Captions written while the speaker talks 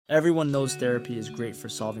Everyone knows therapy is great for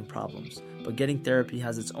solving problems, but getting therapy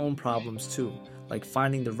has its own problems too, like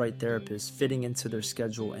finding the right therapist, fitting into their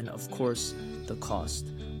schedule, and of course, the cost.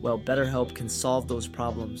 Well, BetterHelp can solve those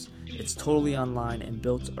problems. It's totally online and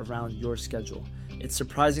built around your schedule. It's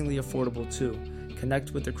surprisingly affordable too.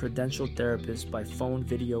 Connect with a credentialed therapist by phone,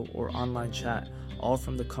 video, or online chat, all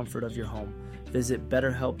from the comfort of your home. Visit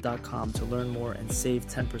BetterHelp.com to learn more and save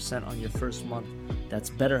 10% on your first month. That's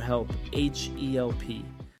BetterHelp, H-E-L-P.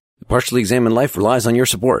 Partially Examined Life relies on your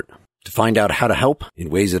support. To find out how to help in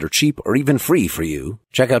ways that are cheap or even free for you,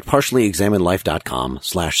 check out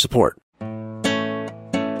partiallyexaminedlife.com/support.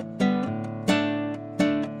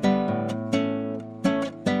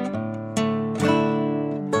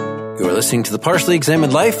 You are listening to The Partially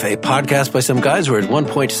Examined Life, a podcast by some guys who were at one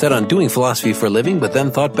point set on doing philosophy for a living, but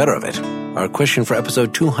then thought better of it. Our question for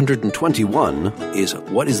episode 221 is,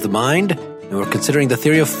 what is the mind? And we're considering the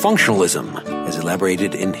theory of functionalism, as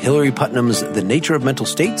elaborated in Hilary Putnam's The Nature of Mental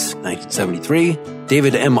States, 1973,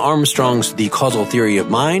 David M. Armstrong's The Causal Theory of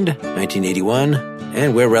Mind, 1981,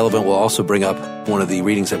 and where relevant, we'll also bring up one of the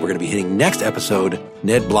readings that we're going to be hitting next episode,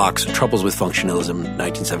 Ned Block's Troubles with Functionalism,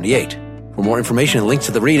 1978. For more information and links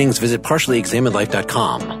to the readings, visit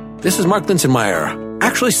partiallyexaminedlife.com. This is Mark Linsenmeyer,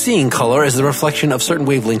 actually seeing color as the reflection of certain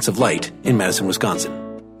wavelengths of light in Madison,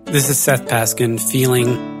 Wisconsin. This is Seth Paskin,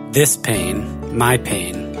 feeling this pain, my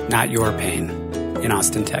pain, not your pain, in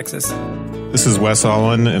Austin, Texas. This is Wes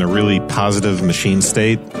Allen in a really positive machine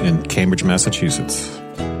state in Cambridge, Massachusetts.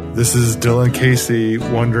 This is Dylan Casey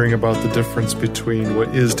wondering about the difference between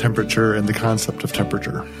what is temperature and the concept of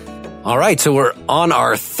temperature. All right, so we're on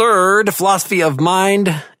our third Philosophy of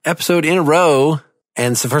Mind episode in a row,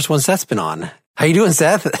 and it's the first one Seth's been on. How you doing,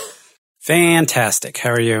 Seth? Fantastic. How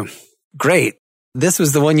are you? Great. This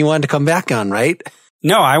was the one you wanted to come back on, right?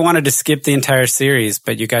 No, I wanted to skip the entire series,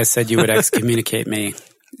 but you guys said you would excommunicate me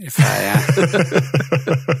if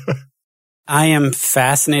I... I am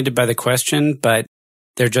fascinated by the question, but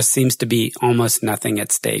there just seems to be almost nothing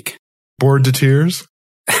at stake. Bored to tears?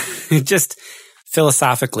 Just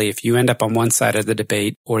philosophically, if you end up on one side of the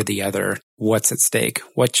debate or the other, what's at stake?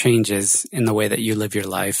 What changes in the way that you live your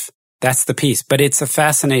life? That's the piece. But it's a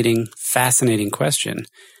fascinating question.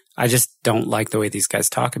 I just don't like the way these guys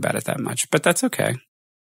talk about it that much, but that's okay.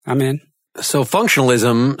 I'm in. So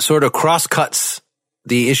functionalism sort of cross-cuts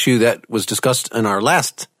the issue that was discussed in our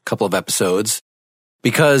last couple of episodes,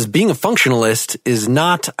 because being a functionalist is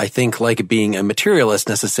not, I think, like being a materialist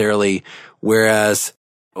necessarily, whereas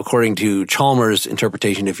according to Chalmers'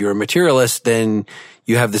 interpretation, if you're a materialist, then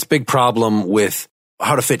you have this big problem with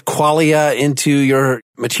how to fit qualia into your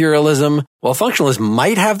materialism. Well, functionalists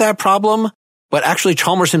might have that problem, but actually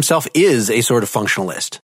Chalmers himself is a sort of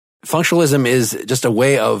functionalist. Functionalism is just a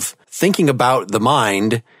way of thinking about the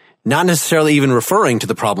mind, not necessarily even referring to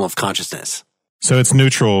the problem of consciousness. So it's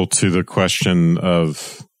neutral to the question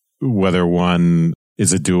of whether one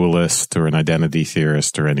is a dualist or an identity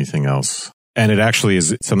theorist or anything else. And it actually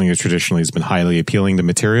is something that traditionally has been highly appealing to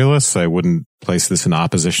materialists. I wouldn't place this in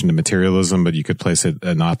opposition to materialism, but you could place it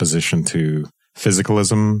in opposition to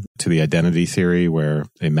physicalism, to the identity theory, where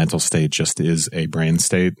a mental state just is a brain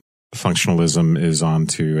state. Functionalism is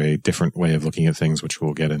onto a different way of looking at things, which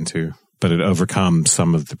we'll get into. But it overcomes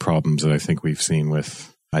some of the problems that I think we've seen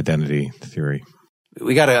with identity theory.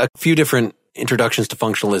 We got a few different introductions to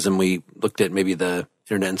functionalism. We looked at maybe the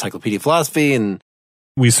Internet Encyclopedia of Philosophy, and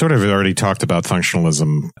we sort of already talked about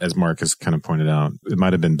functionalism, as Mark has kind of pointed out. It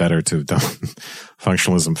might have been better to have done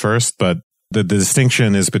functionalism first, but the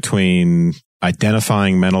distinction is between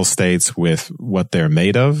identifying mental states with what they're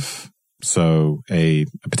made of. So a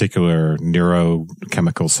particular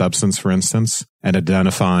neurochemical substance, for instance, and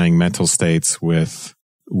identifying mental states with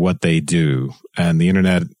what they do. And the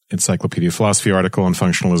Internet Encyclopedia of Philosophy article on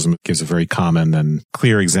functionalism gives a very common and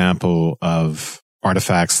clear example of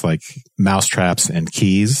artifacts like mousetraps and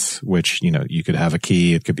keys, which, you could have a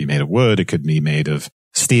key. It could be made of wood. It could be made of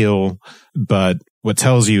steel. But what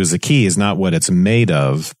tells you is the key is not what it's made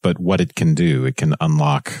of, but what it can do. It can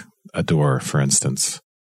unlock a door, for instance.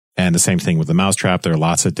 And the same thing with the mousetrap. There are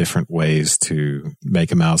lots of different ways to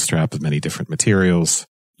make a mousetrap of many different materials.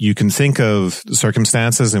 You can think of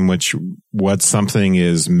circumstances in which what something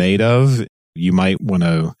is made of. You might want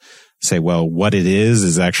to say, well, what it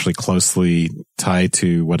is actually closely tied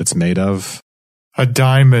to what it's made of. A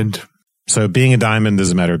diamond. So being a diamond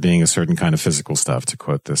is a matter of being a certain kind of physical stuff, to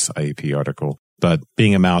quote this IEP article. But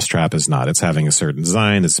being a mousetrap is not. It's having a certain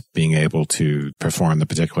design. It's being able to perform the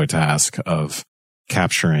particular task of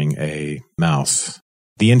capturing a mouse.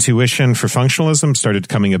 The intuition for functionalism started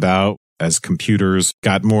coming about as computers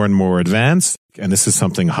got more and more advanced. And this is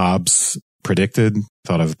something Hobbes predicted,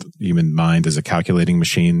 thought of the human mind as a calculating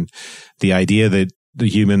machine. The idea that the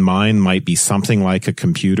human mind might be something like a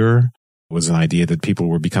computer was an idea that people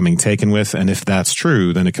were becoming taken with. And if that's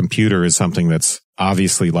true, then a computer is something that's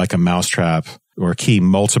obviously like a mousetrap or a key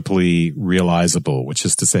multiply realizable, which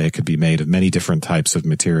is to say it could be made of many different types of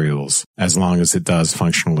materials as long as it does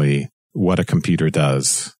functionally what a computer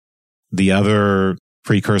does. The other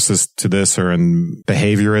precursors to this are in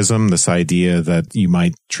behaviorism, this idea that you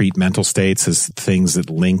might treat mental states as things that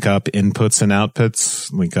link up inputs and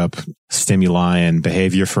outputs, link up stimuli and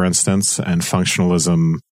behavior, for instance, and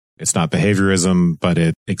functionalism. It's not behaviorism, but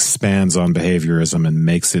it expands on behaviorism and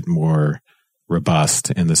makes it more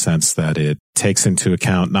robust in the sense that it takes into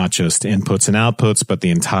account not just inputs and outputs, but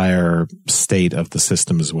the entire state of the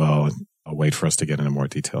system as well. I'll wait for us to get into more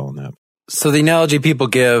detail on that. So the analogy people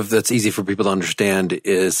give that's easy for people to understand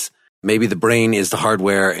is maybe the brain is the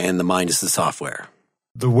hardware and the mind is the software.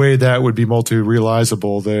 The way that would be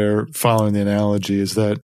multi-realizable there, following the analogy, is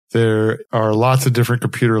that there are lots of different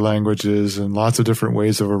computer languages and lots of different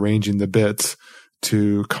ways of arranging the bits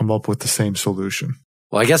to come up with the same solution.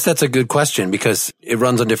 Well, I guess that's a good question because it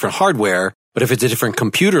runs on different hardware, but if it's a different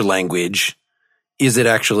computer language, is it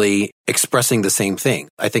actually expressing the same thing?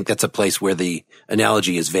 I think that's a place where the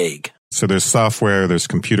analogy is vague. So there's software, there's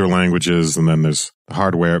computer languages, and then there's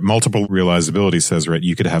hardware. Multiple realizability says, right,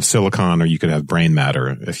 you could have silicon or you could have brain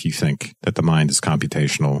matter if you think that the mind is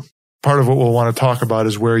computational. Part of what we'll want to talk about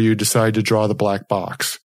is where you decide to draw the black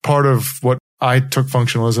box. Part of what I took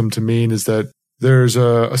functionalism to mean is that there's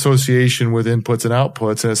a association with inputs and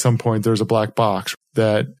outputs, and at some point there's a black box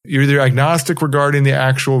that you're either agnostic regarding the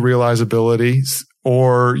actual realizability,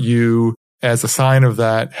 or you, as a sign of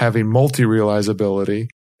that, having multi-realizability.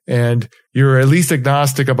 And you're at least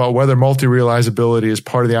agnostic about whether multi-realizability is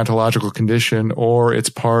part of the ontological condition or it's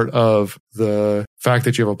part of the fact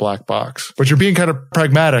that you have a black box. But you're being kind of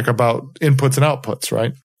pragmatic about inputs and outputs,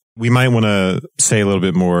 right? We might want to say a little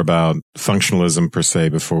bit more about functionalism per se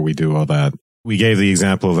before we do all that. We gave the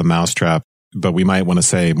example of a mousetrap, but we might want to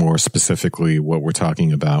say more specifically what we're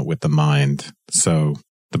talking about with the mind. So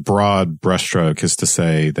the broad brushstroke is to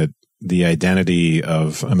say that the identity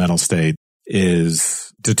of a mental state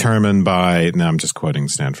is determined by, now I'm just quoting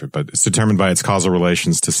Stanford, but it's determined by its causal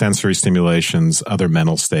relations to sensory stimulations, other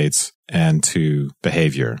mental states, and to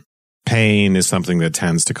behavior. Pain is something that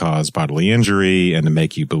tends to cause bodily injury and to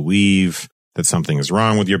make you believe that something is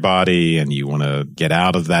wrong with your body and you want to get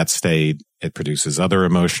out of that state. It produces other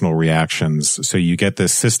emotional reactions. So you get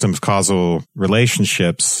this system of causal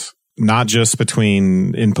relationships, not just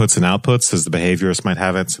between inputs and outputs as the behaviorist might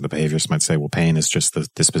have it. So the behaviorist might say, well, pain is just the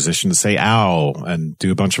disposition to say ow and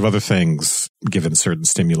do a bunch of other things given certain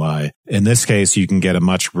stimuli. In this case, you can get a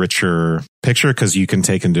much richer picture because you can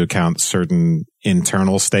take into account certain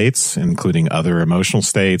internal states, including other emotional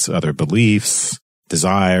states, other beliefs,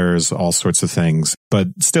 desires, all sorts of things. But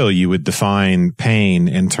still, you would define pain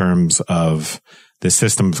in terms of the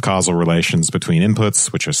system of causal relations between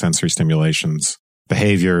inputs, which are sensory stimulations,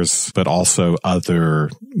 behaviors, but also other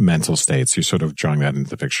mental states. You're sort of drawing that into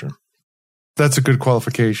the picture. That's a good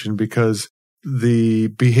qualification because the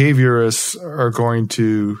behaviorists are going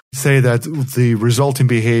to say that the resulting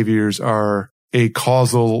behaviors are a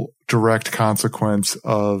causal direct consequence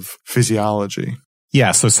of physiology.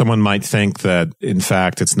 Yeah, so someone might think that, in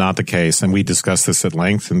fact, it's not the case. And we discussed this at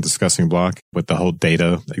length in Discussing Block with the whole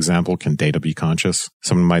data example. Can data be conscious?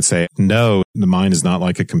 Someone might say, no, the mind is not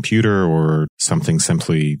like a computer or something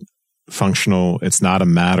simply functional. It's not a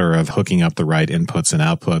matter of hooking up the right inputs and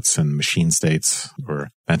outputs and machine states or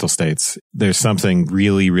mental states. There's something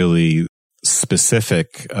really, really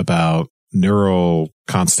specific about neural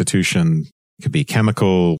constitution. It could be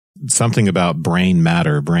chemical, something about brain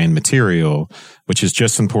matter, brain material, which is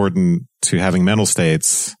just important to having mental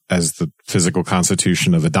states as the physical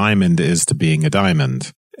constitution of a diamond is to being a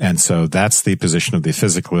diamond. And so that's the position of the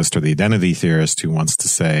physicalist or the identity theorist who wants to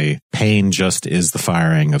say pain just is the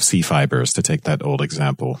firing of C fibers, to take that old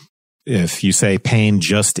example. If you say pain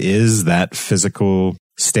just is that physical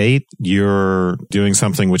state, you're doing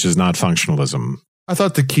something which is not functionalism. I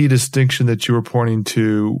thought the key distinction that you were pointing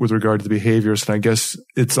to with regard to the behaviorists, and I guess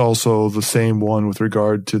it's also the same one with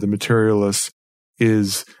regard to the materialists,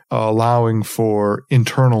 is allowing for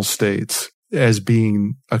internal states as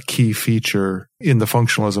being a key feature in the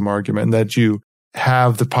functionalism argument, and that you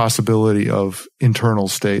have the possibility of internal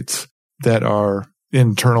states that are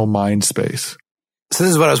internal mind space. So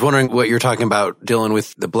this is what I was wondering what you're talking about, Dylan,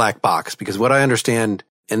 with the black box, because what I understand,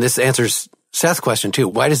 and this answers Seth's question too,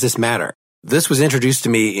 why does this matter? This was introduced to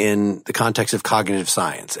me in the context of cognitive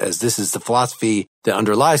science, as this is the philosophy that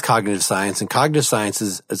underlies cognitive science. And cognitive science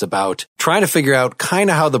is about trying to figure out kind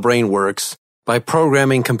of how the brain works by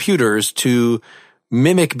programming computers to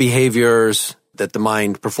mimic behaviors that the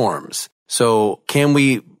mind performs. So can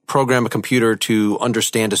we program a computer to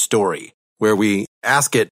understand a story where we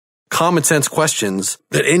ask it common sense questions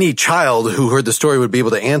that any child who heard the story would be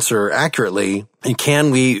able to answer accurately? And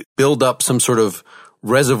can we build up some sort of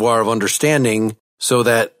reservoir of understanding so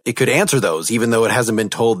that it could answer those, even though it hasn't been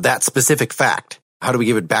told that specific fact? How do we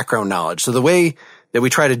give it background knowledge? So the way that we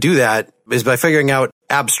try to do that is by figuring out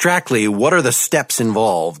abstractly what are the steps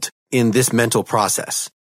involved in this mental process.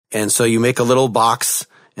 And so you make a little box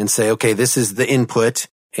and say, okay, this is the input.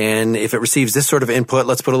 And if it receives this sort of input,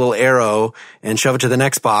 let's put a little arrow and shove it to the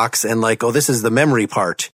next box. And like, oh, this is the memory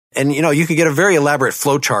part. And you could get a very elaborate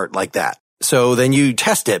flow chart like that. So then you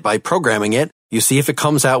test it by programming it. You see if it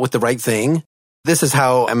comes out with the right thing. This is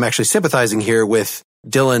how I'm actually sympathizing here with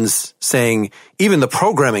Dylan's saying even the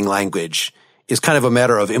programming language is kind of a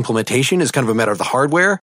matter of implementation, is kind of a matter of the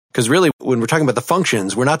hardware. Because really, when we're talking about the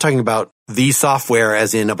functions, we're not talking about the software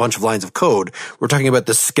as in a bunch of lines of code. We're talking about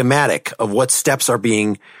the schematic of what steps are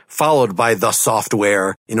being followed by the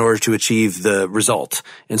software in order to achieve the result.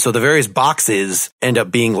 And so the various boxes end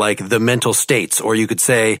up being like the mental states, or you could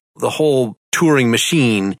say the whole Turing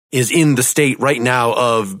machine is in the state right now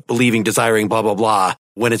of believing, desiring, blah, blah, blah,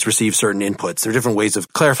 when it's received certain inputs. There are different ways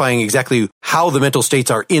of clarifying exactly how the mental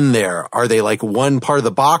states are in there. Are they like one part of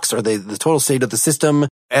the box? Are they the total state of the system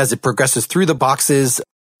as it progresses through the boxes?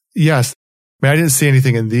 Yes. I didn't see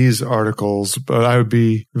anything in these articles, but I would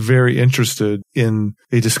be very interested in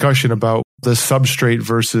a discussion about the substrate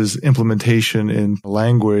versus implementation in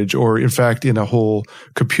language, or in fact, in a whole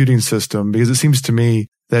computing system, because it seems to me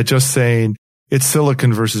that just saying it's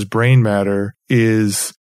silicon versus brain matter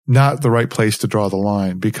is not the right place to draw the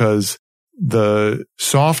line, because the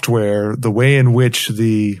software, the way in which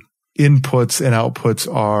the inputs and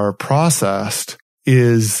outputs are processed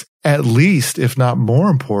is at least, if not more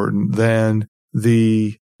important than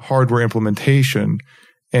the hardware implementation.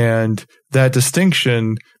 And that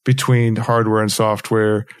distinction between hardware and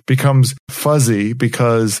software becomes fuzzy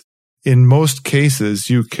because in most cases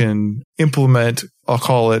you can implement, I'll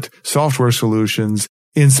call it software solutions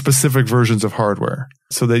in specific versions of hardware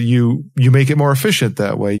so that you make it more efficient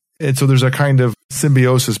that way. And so there's a kind of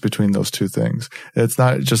symbiosis between those two things. It's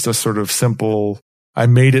not just a sort of simple, I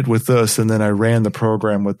made it with this and then I ran the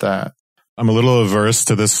program with that. I'm a little averse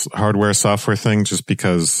to this hardware software thing just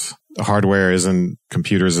because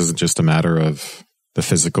computers isn't just a matter of the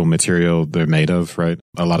physical material they're made of, right?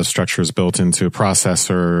 A lot of structure is built into a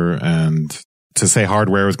processor, and to say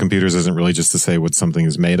hardware with computers isn't really just to say what something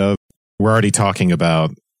is made of. We're already talking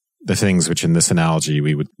about the things which in this analogy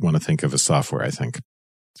we would want to think of as software, I think.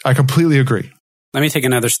 I completely agree. Let me take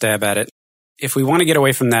another stab at it. If we want to get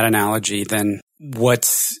away from that analogy, then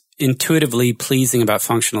what's intuitively pleasing about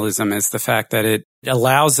functionalism is the fact that it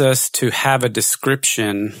allows us to have a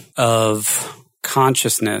description of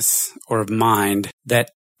consciousness or of mind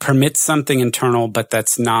that permits something internal, but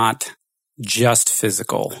that's not just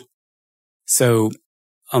physical. So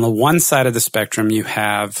on the one side of the spectrum, you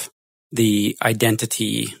have the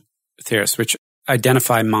identity theorists, which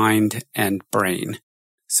identify mind and brain.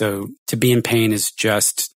 So to be in pain is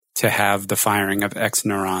just to have the firing of X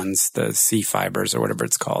neurons, the C fibers or whatever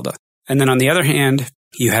it's called. And then on the other hand,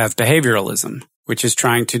 you have behavioralism, which is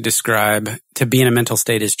trying to describe to be in a mental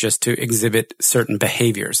state is just to exhibit certain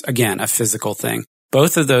behaviors. Again, a physical thing.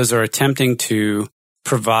 Both of those are attempting to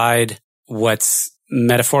provide what's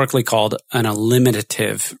metaphorically called an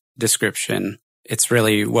eliminative description. It's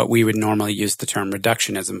really what we would normally use the term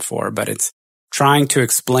reductionism for, but it's trying to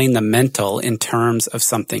explain the mental in terms of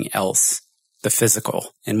something else, the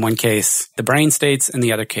physical. In one case, the brain states, in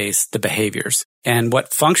the other case, the behaviors. And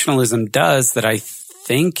what functionalism does that I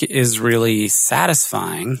think is really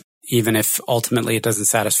satisfying, even if ultimately it doesn't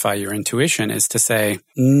satisfy your intuition, is to say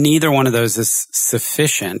neither one of those is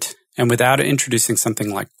sufficient. And without introducing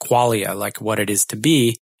something like qualia, like what it is to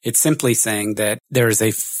be, it's simply saying that there is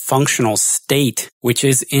a functional state which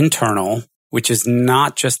is internal, which is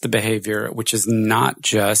not just the behavior, which is not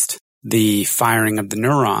just the firing of the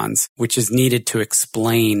neurons, which is needed to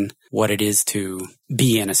explain what it is to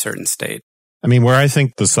be in a certain state. I mean, where I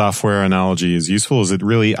think the software analogy is useful is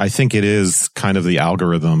I think it is kind of the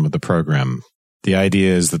algorithm of the program. The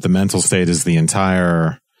idea is that the mental state is the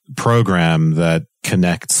entire program that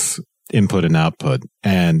connects input and output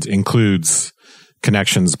and includes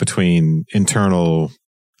connections between internal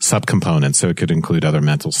subcomponents. So it could include other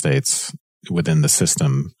mental states within the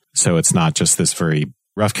system. So it's not just this very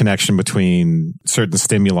rough connection between certain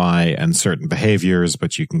stimuli and certain behaviors,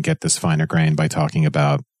 but you can get this finer grain by talking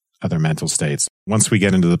about other mental states. Once we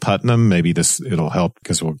get into the Putnam, maybe it'll help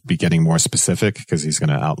because we'll be getting more specific because he's going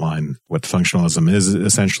to outline what functionalism is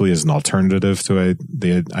essentially as an alternative to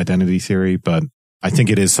the identity theory. But I think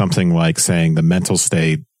it is something like saying the mental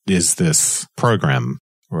state is this program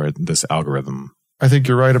or this algorithm. I think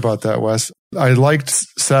you're right about that, Wes. I liked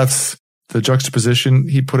the juxtaposition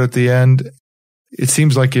he put at the end. It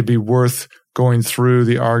seems like it'd be worth going through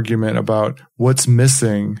the argument about what's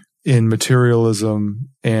missing in materialism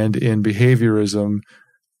and in behaviorism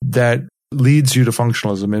that leads you to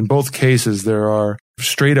functionalism. In both cases, there are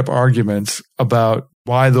straight up arguments about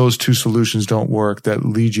why those two solutions don't work that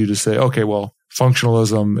lead you to say, okay, well,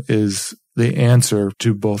 functionalism is the answer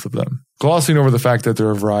to both of them, glossing over the fact that there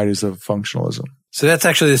are varieties of functionalism. So that's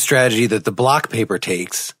actually the strategy that the Block paper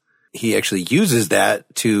takes. He actually uses that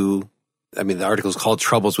the article is called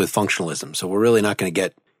Troubles with Functionalism. So we're really not going to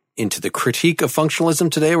get into the critique of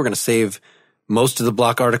functionalism today. We're going to save most of the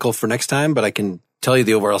Block article for next time, but I can tell you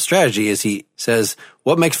the overall strategy is he says,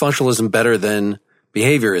 what makes functionalism better than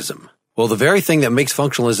behaviorism? Well, the very thing that makes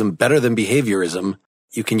functionalism better than behaviorism,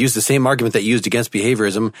 you can use the same argument that you used against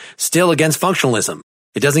behaviorism still against functionalism.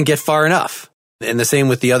 It doesn't get far enough. And the same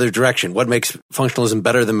with the other direction. What makes functionalism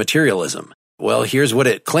better than materialism? Well, here's what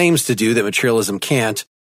it claims to do that materialism can't.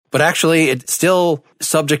 But actually, it's still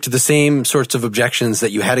subject to the same sorts of objections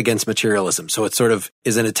that you had against materialism. So it sort of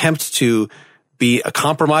is an attempt to be a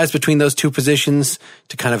compromise between those two positions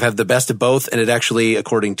to kind of have the best of both. And it actually,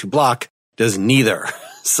 according to Block, does neither.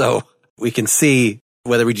 So we can see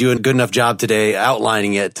whether we do a good enough job today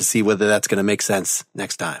outlining it to see whether that's going to make sense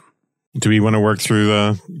next time. Do we want to work through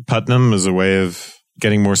the Putnam as a way of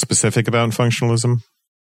getting more specific about functionalism?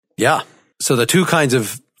 Yeah. So the two kinds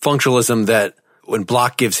of functionalism that when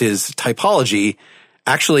Block gives his typology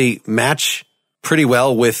actually match pretty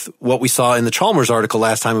well with what we saw in the Chalmers article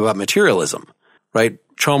last time about materialism, right?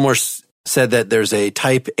 Chalmers said that there's a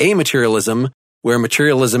type A materialism where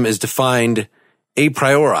materialism is defined a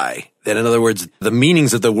priori. That in other words, the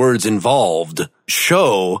meanings of the words involved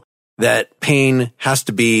show that pain has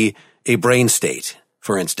to be a brain state,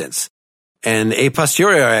 for instance. And a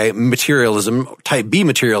posteriori materialism, type B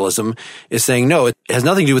materialism, is saying, no, it has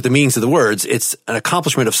nothing to do with the meanings of the words. It's an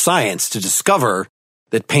accomplishment of science to discover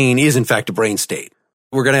that pain is, in fact, a brain state.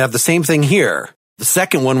 We're going to have the same thing here. The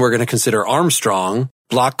second one we're going to consider Armstrong.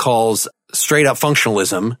 Block calls straight up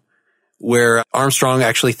functionalism, where Armstrong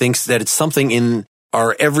actually thinks that it's something in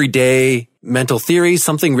our everyday mental theories,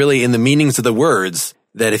 something really in the meanings of the words,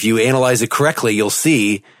 that if you analyze it correctly, you'll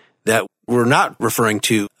see that we're not referring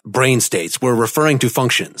to brain states. We're referring to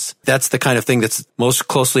functions. That's the kind of thing that's most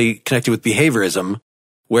closely connected with behaviorism.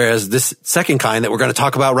 Whereas this second kind that we're going to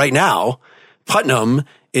talk about right now, Putnam,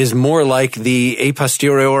 is more like the a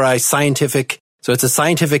posteriori scientific. So it's a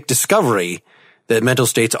scientific discovery that mental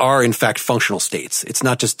states are in fact functional states. It's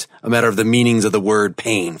not just a matter of the meanings of the word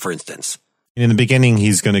pain, for instance. In the beginning,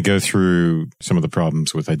 he's going to go through some of the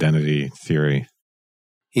problems with identity theory.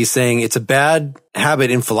 He's saying it's a bad habit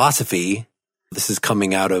in philosophy. This is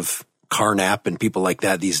coming out of Carnap and people like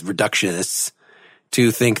that, these reductionists,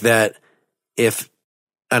 to think that if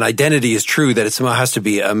an identity is true, that it somehow has to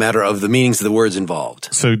be a matter of the meanings of the words involved.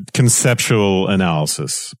 So conceptual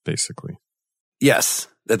analysis, basically. Yes,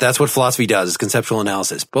 that's what philosophy does, is conceptual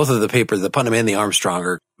analysis. Both of the papers, the Putnam and the Armstrong,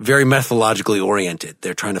 are very methodologically oriented.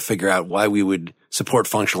 They're trying to figure out why we would support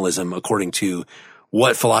functionalism according to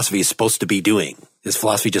what philosophy is supposed to be doing. Is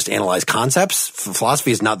philosophy just analyze concepts?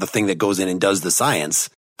 Philosophy is not the thing that goes in and does the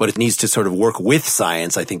science, but it needs to sort of work with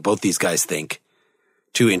science, I think both these guys think,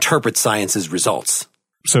 to interpret science's results.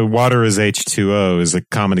 So water is H2O is a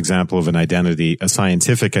common example of an identity, a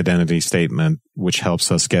scientific identity statement, which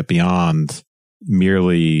helps us get beyond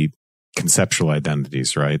merely conceptual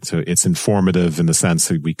identities, right? So it's informative in the sense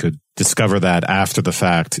that we could discover that after the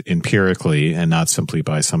fact empirically and not simply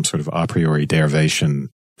by some sort of a priori derivation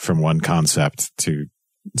from one concept to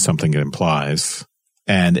something it implies.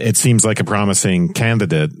 And it seems like a promising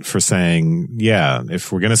candidate for saying, yeah,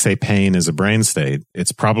 if we're going to say pain is a brain state,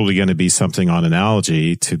 it's probably going to be something on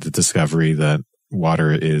analogy to the discovery that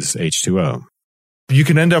water is H2O. You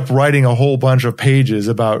can end up writing a whole bunch of pages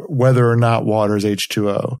about whether or not water is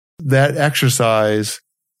H2O. That exercise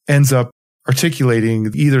ends up articulating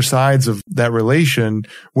either sides of that relation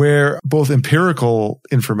where both empirical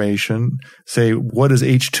information, say, what does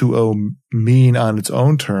H2O mean on its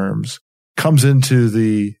own terms, comes into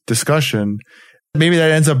the discussion. Maybe that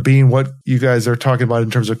ends up being what you guys are talking about in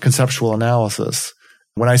terms of conceptual analysis.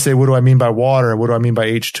 When I say, what do I mean by water and what do I mean by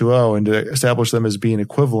H2O, and to establish them as being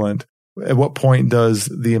equivalent, at what point does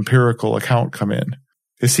the empirical account come in?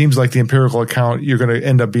 It seems like the empirical account, you're going to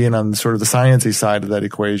end up being on sort of the sciencey side of that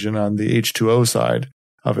equation, on the H2O side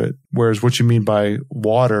of it. Whereas what you mean by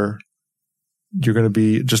water, you're going to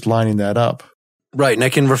be just lining that up. Right. And I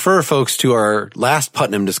can refer folks to our last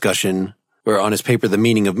Putnam discussion, where on his paper, The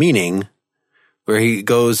Meaning of Meaning, where he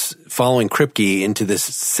goes following Kripke into this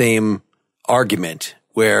same argument,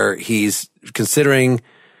 where he's considering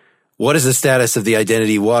what is the status of the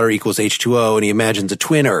identity water equals H2O, and he imagines a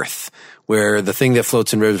twin Earth, where the thing that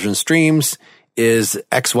floats in rivers and streams is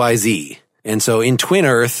XYZ. And so in twin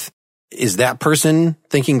Earth, is that person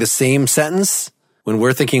thinking the same sentence when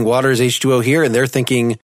we're thinking water is H2O here and they're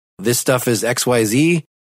thinking this stuff is XYZ?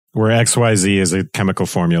 Where XYZ is a chemical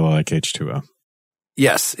formula like H2O.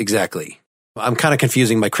 Yes, exactly. I'm kind of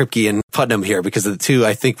confusing my Kripke and Putnam here because of the two.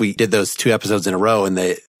 I think we did those 2 episodes in a row and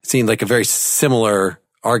they seemed like a very similar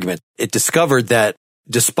argument. It discovered that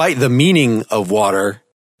despite the meaning of water,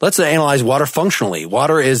 let's analyze water functionally.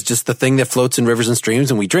 Water is just the thing that floats in rivers and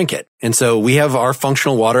streams and we drink it. And so we have our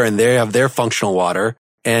functional water and they have their functional water.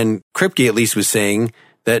 And Kripke at least was saying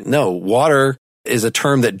that no, water is a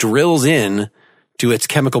term that drills in to its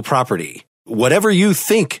chemical property. Whatever you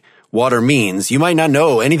think water means, you might not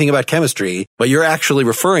know anything about chemistry, but you're actually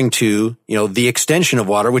referring to, the extension of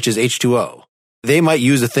water, which is H2O. They might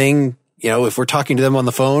use a thing, if we're talking to them on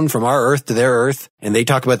the phone from our Earth to their Earth, and they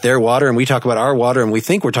talk about their water and we talk about our water and we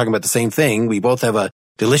think we're talking about the same thing. We both have a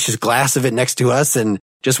delicious glass of it next to us and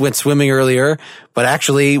just went swimming earlier, but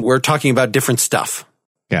actually we're talking about different stuff.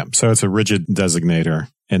 Yeah. So it's a rigid designator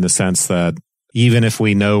in the sense that even if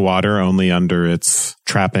we know water only under its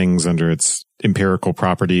trappings, under its empirical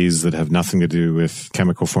properties that have nothing to do with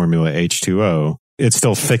chemical formula H2O, it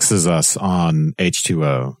still fixes us on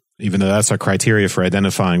H2O. Even though that's our criteria for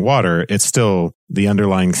identifying water, it's still the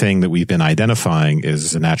underlying thing that we've been identifying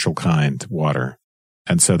is a natural kind water.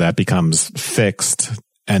 And so that becomes fixed.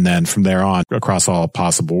 And then from there on, across all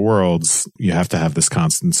possible worlds, you have to have this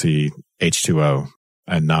constancy H2O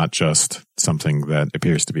and not just something that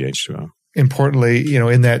appears to be H2O. Importantly,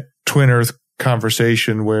 in that twin Earth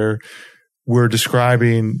conversation where we're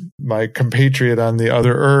describing my compatriot on the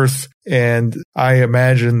other Earth, and I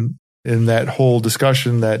imagine in that whole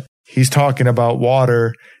discussion that he's talking about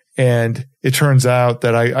water, and it turns out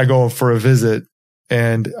that I go for a visit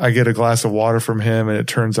and I get a glass of water from him, and it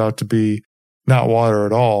turns out to be not water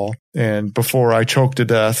at all. And before I choke to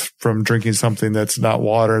death from drinking something that's not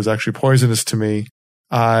water, is actually poisonous to me,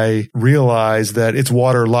 I realize that it's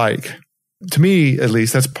water-like. To me, at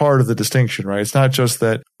least, that's part of the distinction, right? It's not just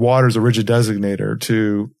that water is a rigid designator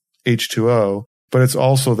to H2O, but it's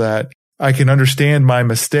also that I can understand my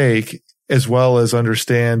mistake as well as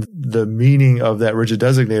understand the meaning of that rigid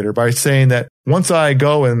designator by saying that once I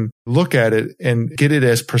go and look at it and get it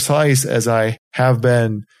as precise as I have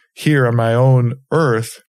been here on my own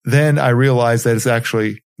Earth, then I realize that it's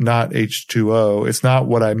actually not H2O. It's not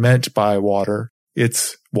what I meant by water.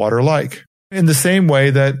 It's water-like. In the same way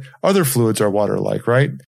that other fluids are water-like,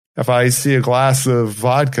 right? If I see a glass of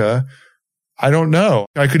vodka, I don't know.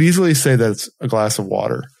 I could easily say that it's a glass of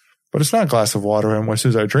water, but it's not a glass of water. And as soon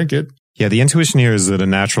as I drink it. Yeah, the intuition here is that a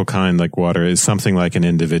natural kind like water is something like an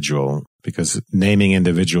individual, because naming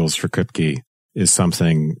individuals for Kripke is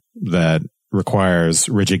something that requires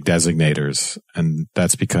rigid designators. And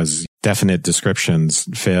that's because definite descriptions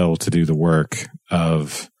fail to do the work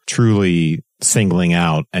of truly singling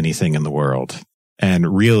out anything in the world.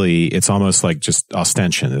 And really, it's almost like just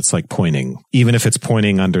ostension. It's like pointing, even if it's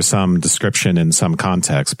pointing under some description in some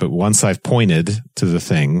context. But once I've pointed to the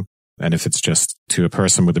thing, and if it's just to a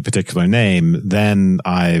person with a particular name, then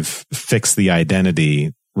I've fixed the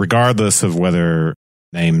identity, regardless of whether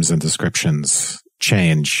names and descriptions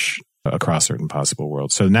change across certain possible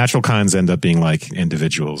worlds. So natural kinds end up being like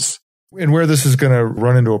individuals. And where this is going to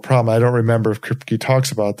run into a problem, I don't remember if Kripke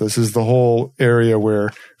talks about this, is the whole area where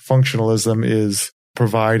functionalism is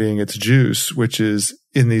providing its juice, which is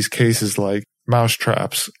in these cases like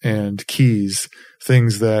mousetraps and keys,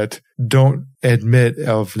 things that don't admit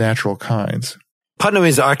of natural kinds. Putnam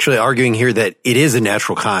is actually arguing here that it is a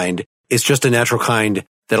natural kind. It's just a natural kind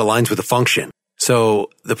that aligns with the function. So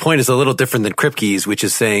the point is a little different than Kripke's, which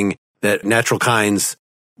is saying that natural kinds,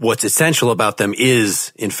 what's essential about them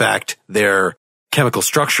is, in fact, their chemical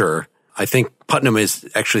structure. I think Putnam is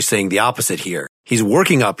actually saying the opposite here. He's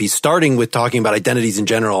working up. He's starting with talking about identities in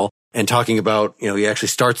general and talking about, he actually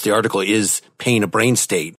starts the article, is pain a brain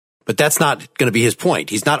state? But that's not going to be his point.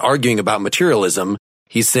 He's not arguing about materialism.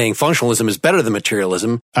 He's saying functionalism is better than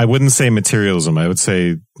materialism. I wouldn't say materialism. I would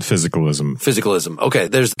say physicalism. Physicalism. Okay.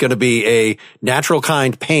 There's going to be a natural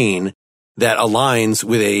kind pain that aligns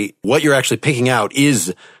with what you're actually picking out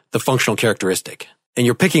is the functional characteristic. And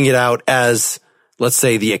you're picking it out as, let's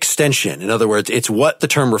say, the extension. In other words, it's what the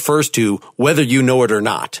term refers to, whether you know it or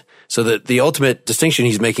not. So that the ultimate distinction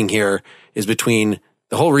he's making here is between,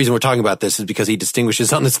 the whole reason we're talking about this is because he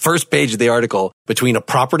distinguishes on this first page of the article between a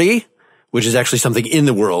property, which is actually something in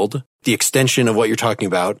the world, the extension of what you're talking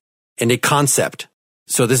about, and a concept.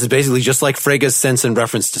 So this is basically just like Frege's sense and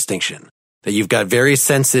reference distinction, that you've got various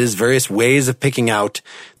senses, various ways of picking out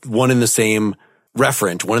one and the same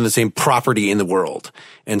referent, one and the same property in the world.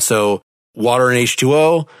 And so water and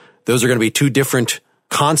H2O, those are going to be two different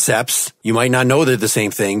concepts. You might not know they're the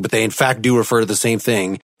same thing, but they in fact do refer to the same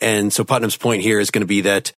thing. And so Putnam's point here is going to be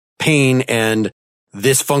that pain and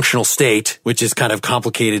this functional state, which is kind of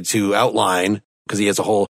complicated to outline because he has a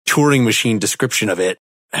whole Turing machine description of it,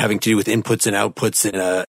 having to do with inputs and outputs in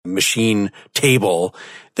a machine table,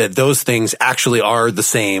 that those things actually are the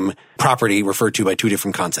same property referred to by two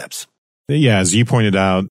different concepts. Yeah, as you pointed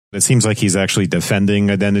out, it seems like he's actually defending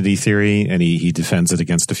identity theory, and he defends it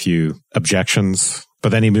against a few objections. But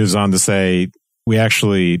then he moves on to say, we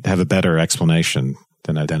actually have a better explanation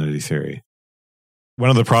than identity theory. One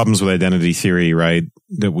of the problems with identity theory, right,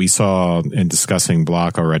 that we saw in discussing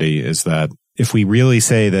Block already is that if we really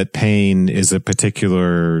say that pain is a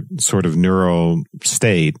particular sort of neural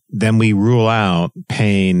state, then we rule out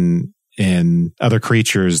pain in other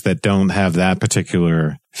creatures that don't have that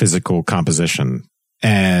particular physical composition.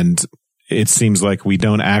 And it seems like we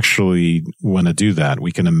don't actually want to do that.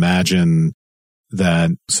 We can imagine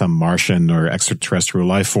that some Martian or extraterrestrial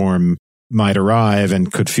life form might arrive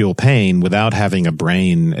and could feel pain without having a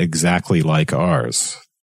brain exactly like ours.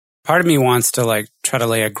 Part of me wants to try to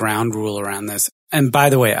lay a ground rule around this. And by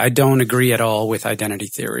the way, I don't agree at all with identity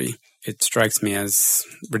theory. It strikes me as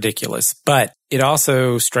ridiculous, but it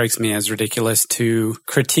also strikes me as ridiculous to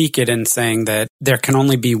critique it in saying that there can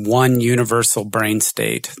only be one universal brain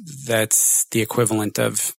state that's the equivalent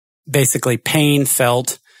of basically pain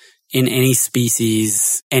felt in any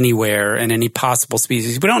species, anywhere, and any possible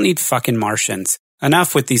species. We don't need fucking Martians.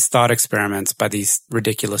 Enough with these thought experiments by these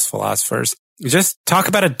ridiculous philosophers. Just talk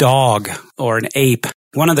about a dog or an ape.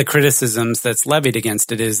 One of the criticisms that's levied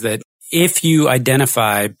against it is that if you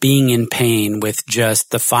identify being in pain with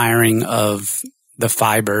just the firing of the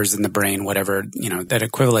fibers in the brain, whatever, that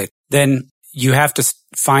equivalent, then you have to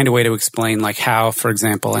find a way to explain how, for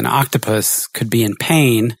example, an octopus could be in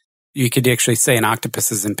pain. You could actually say an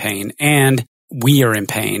octopus is in pain and we are in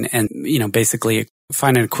pain, and, basically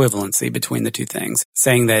find an equivalency between the two things,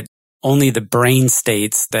 saying that only the brain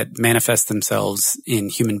states that manifest themselves in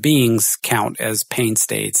human beings count as pain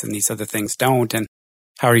states and these other things don't. And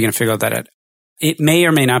how are you going to figure that out? It may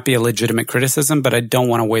or may not be a legitimate criticism, but I don't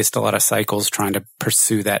want to waste a lot of cycles trying to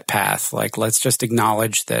pursue that path. Let's just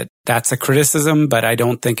acknowledge that that's a criticism, but I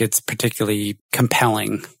don't think it's particularly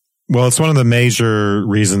compelling. Well, it's one of the major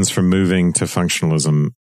reasons for moving to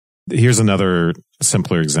functionalism. Here's another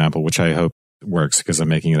simpler example, which I hope works because I'm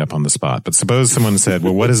making it up on the spot. But suppose someone said,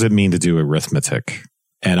 well, what does it mean to do arithmetic?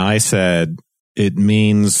 And I said, it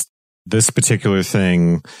means this particular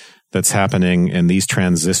thing that's happening in these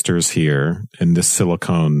transistors here in this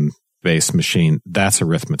silicone-based machine. That's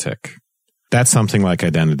arithmetic. That's something like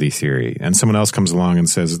identity theory. And someone else comes along and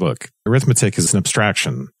says, look, arithmetic is an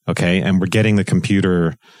abstraction, okay? And we're getting the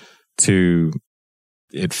computer to,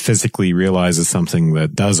 it physically realizes something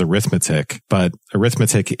that does arithmetic, but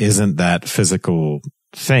arithmetic isn't that physical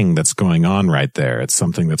thing that's going on right there. It's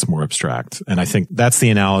something that's more abstract. And I think that's the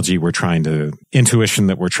analogy intuition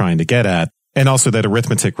that we're trying to get at. And also that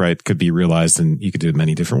arithmetic, right, could be realized, and you could do it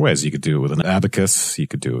many different ways. You could do it with an abacus. You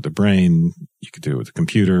could do it with a brain. You could do it with a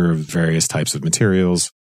computer, various types of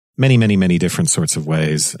materials, many, many, many different sorts of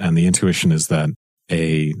ways. And the intuition is that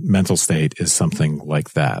a mental state is something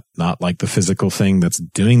like that, not like the physical thing that's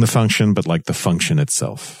doing the function, but like the function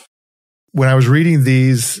itself. When I was reading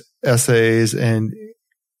these essays and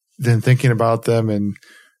then thinking about them and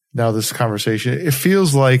now this conversation, it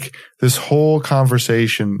feels like this whole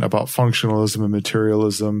conversation about functionalism and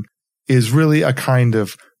materialism is really a kind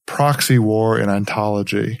of proxy war in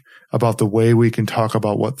ontology about the way we can talk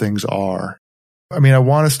about what things are. I mean, I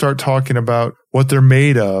want to start talking about what they're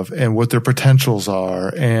made of and what their potentials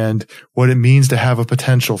are and what it means to have a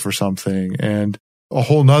potential for something and a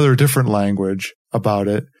whole nother different language about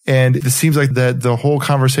it. And it seems like that the whole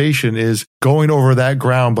conversation is going over that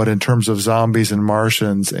ground, but in terms of zombies and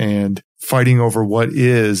Martians and fighting over what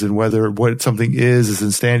is and whether what something is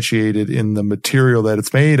instantiated in the material that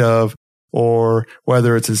it's made of or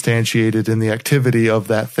whether it's instantiated in the activity of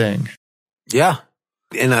that thing. Yeah.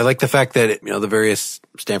 And I like the fact that, the various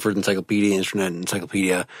Stanford Encyclopedia, Internet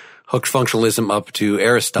Encyclopedia hooked functionalism up to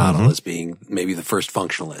Aristotle as being maybe the first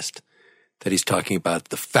functionalist, that he's talking about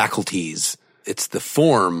the faculties. It's the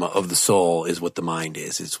form of the soul is what the mind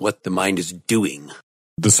is. It's what the mind is doing.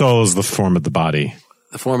 The soul is the form of the body.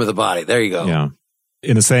 The form of the body. There you go. Yeah.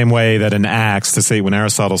 In the same way that an axe, to say when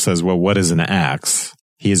Aristotle says, well, what is an axe?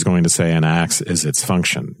 He is going to say an axe is its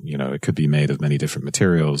function. It could be made of many different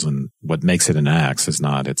materials, and what makes it an axe is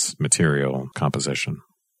not its material composition.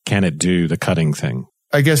 Can it do the cutting thing?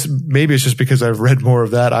 I guess maybe it's just because I've read more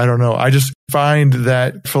of that. I don't know. I just find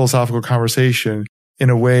that philosophical conversation in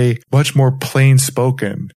a way much more plain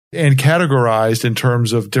spoken and categorized in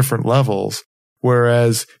terms of different levels.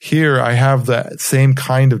 Whereas here I have that same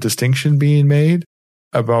kind of distinction being made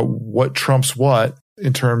about what trumps what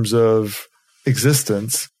in terms of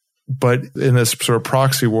existence, but in this sort of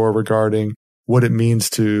proxy war regarding what it means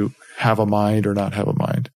to have a mind or not have a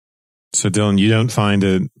mind. So Dylan, you don't find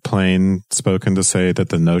it plain spoken to say that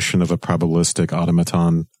the notion of a probabilistic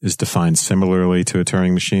automaton is defined similarly to a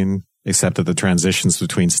Turing machine, except that the transitions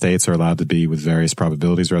between states are allowed to be with various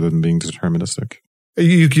probabilities rather than being deterministic?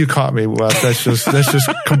 You caught me, Wes. That's just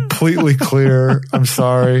completely clear. I'm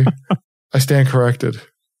sorry. I stand corrected.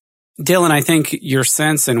 Dylan, I think your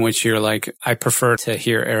sense in which you're like, I prefer to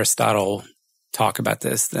hear Aristotle talk about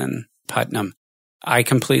this than Putnam. I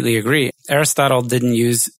completely agree. Aristotle didn't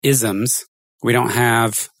use isms. We don't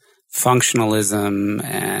have functionalism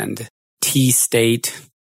and T-state.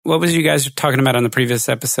 What was you guys talking about on the previous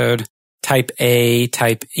episode? Type A,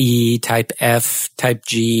 type E, type F, type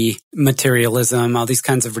G, materialism, all these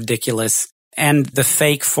kinds of ridiculous. And the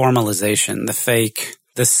fake formalization,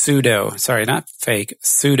 pseudo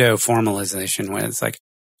formalization, where it's like,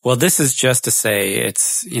 well, this is just to say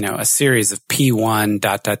it's, a series of P1 ...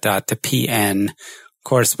 to Pn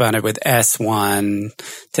corresponded with S1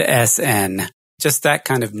 to Sn. Just that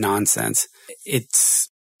kind of nonsense. It's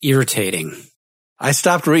irritating. I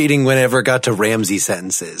stopped reading whenever it got to Ramsey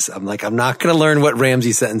sentences. I'm like, I'm not going to learn what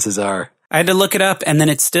Ramsey sentences are. I had to look it up, and then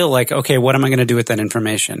it's still like, okay, what am I going to do with that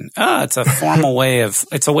information? It's a formal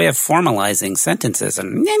it's a way of formalizing sentences.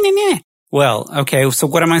 And well, okay, so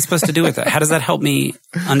what am I supposed to do with that? How does that help me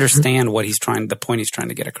understand the point he's trying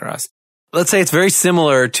to get across? Let's say it's very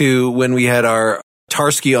similar to when we had our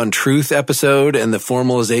Tarski on truth episode and the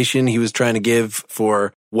formalization he was trying to give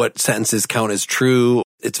for what sentences count as true.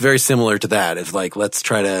 It's very similar to that. It's like, let's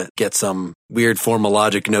try to get some weird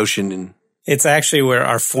formalogic notion in. It's actually where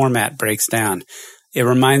our format breaks down. It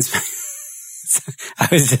reminds me, I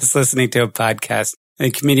was just listening to a podcast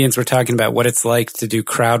and comedians were talking about what it's like to do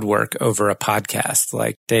crowd work over a podcast.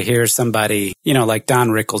 Like to hear somebody, like Don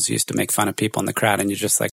Rickles used to make fun of people in the crowd, and you're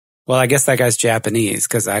just like, well, I guess that guy's Japanese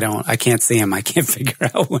because I can't see him. I can't figure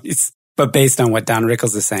out but based on what Don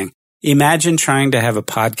Rickles is saying, imagine trying to have a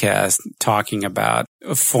podcast talking about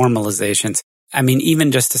formalizations. I mean,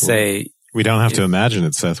 even just to say, we don't have to imagine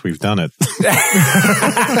it, Seth. We've done it.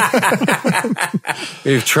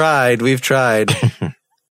 We've tried.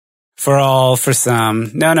 For all, for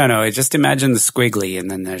some. No. Just imagine the squiggly, and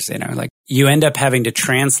then there's, you end up having to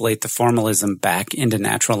translate the formalism back into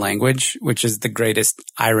natural language, which is the greatest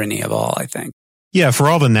irony of all, I think. Yeah, for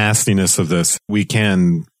all the nastiness of this, we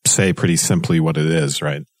can say pretty simply what it is,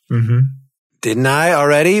 right? Mm-hmm. Didn't I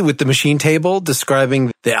already with the machine table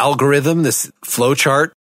describing the algorithm, this flow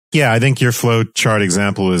chart? Yeah, I think your flow chart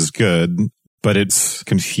example is good, but it's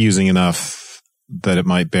confusing enough that it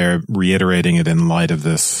might bear reiterating it in light of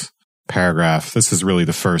this paragraph. This is really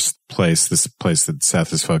the place that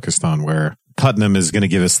Seth is focused on, where Putnam is going to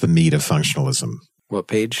give us the meat of functionalism. What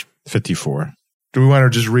page? 54. Do we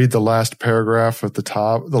want to just read the last paragraph at the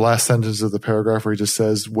top, the last sentence of the paragraph where he just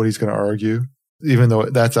says what he's going to argue, even though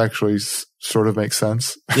that's actually sort of makes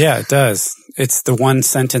sense? Yeah, it does. It's the one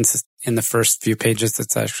sentence in the first few pages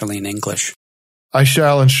that's actually in English. I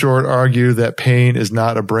shall, in short, argue that pain is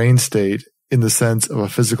not a brain state in the sense of a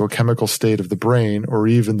physical chemical state of the brain or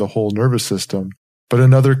even the whole nervous system, but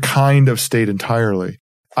another kind of state entirely.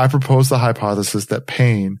 I propose the hypothesis that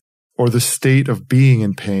pain, or the state of being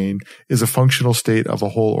in pain, is a functional state of a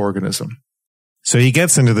whole organism. So he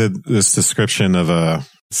gets into this description of a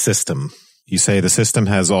system. You say the system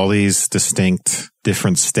has all these distinct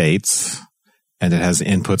different states, and it has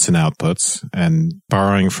inputs and outputs. And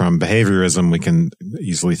borrowing from behaviorism, we can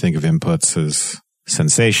easily think of inputs as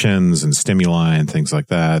sensations and stimuli and things like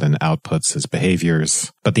that, and outputs as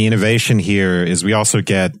behaviors. But the innovation here is we also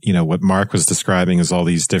get, what Mark was describing as all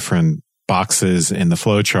these different boxes in the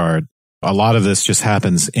flowchart. A lot of this just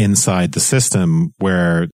happens inside the system,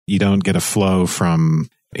 where you don't get a flow from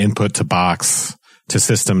input to box to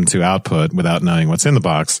system to output without knowing what's in the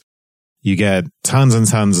box. You get tons and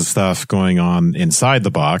tons of stuff going on inside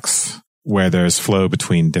the box where there's flow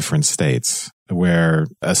between different states, where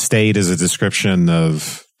a state is a description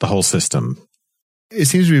of the whole system. It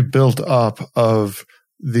seems to be built up of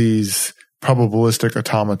these probabilistic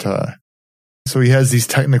automata. So he has these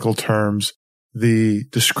technical terms, the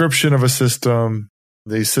description of a system.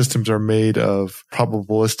 These systems are made of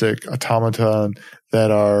probabilistic automata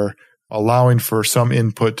that are allowing for some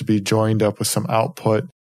input to be joined up with some output.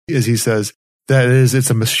 As he says, that is, it's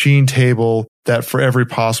a machine table that for every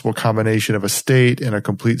possible combination of a state and a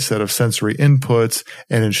complete set of sensory inputs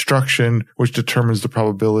and instruction, which determines the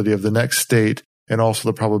probability of the next state and also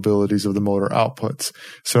the probabilities of the motor outputs.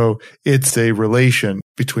 So it's a relation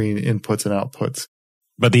between inputs and outputs.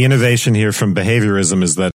 But the innovation here from behaviorism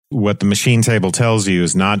is that what the machine table tells you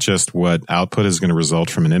is not just what output is going to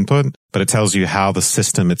result from an input, but it tells you how the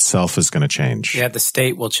system itself is going to change. Yeah, the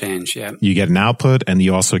state will change. Yeah. You get an output and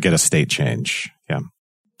you also get a state change. Yeah.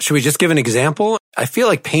 Should we just give an example? I feel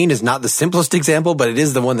like pain is not the simplest example, but it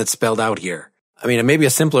is the one that's spelled out here. I mean, maybe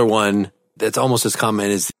a simpler one that's almost as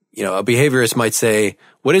common is, a behaviorist might say,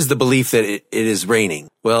 what is the belief that it is raining?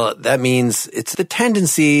 Well, that means it's the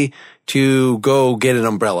tendency to go get an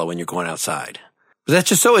umbrella when you're going outside. But that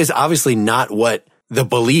just so is obviously not what the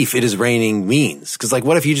belief it is raining means. Because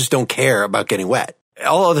what if you just don't care about getting wet?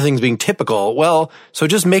 All other things being typical, well, so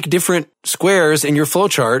just make different squares in your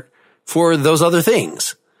flowchart for those other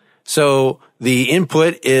things. So the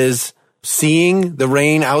input is seeing the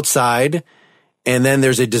rain outside, and then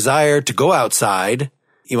there's a desire to go outside.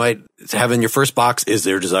 You might have in your first box, is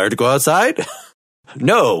there a desire to go outside?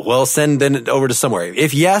 No. Well, send then over to somewhere.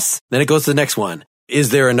 If yes, then it goes to the next one.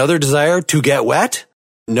 Is there another desire to get wet?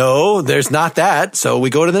 No, there's not that. So we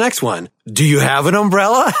go to the next one. Do you have an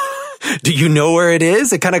umbrella? Do you know where it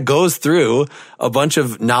is? It kind of goes through a bunch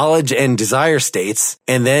of knowledge and desire states.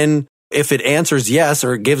 And then if it answers yes,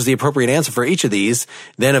 or gives the appropriate answer for each of these,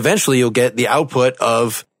 then eventually you'll get the output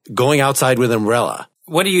of going outside with an umbrella.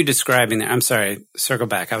 What are you describing there? I'm sorry, circle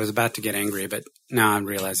back. I was about to get angry, but now I'm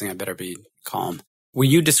realizing I better be calm. Were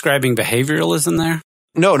you describing behavioralism there?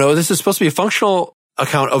 No, this is supposed to be a functional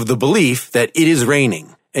account of the belief that it is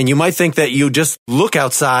raining. And you might think that you just look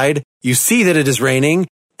outside, you see that it is raining,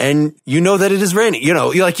 and you know that it is raining. You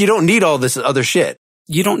don't need all this other shit.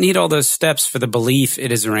 You don't need all those steps for the belief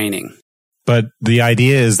it is raining. But the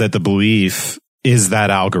idea is that the belief is that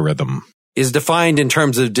algorithm. Is defined in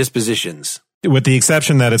terms of dispositions. With the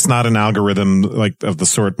exception that it's not an algorithm of the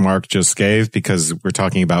sort Mark just gave, because we're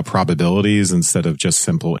talking about probabilities instead of just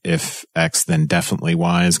simple if X, then definitely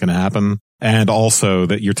Y is going to happen. And also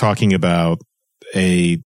that you're talking about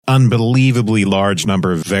a unbelievably large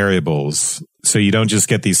number of variables. So you don't just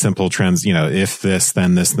get these simple trends, if this,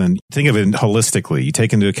 then this, then. Think of it holistically. You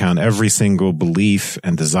take into account every single belief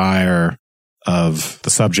and desire of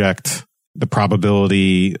the subject, the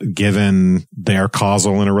probability given their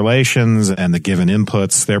causal interrelations and the given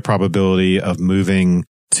inputs, their probability of moving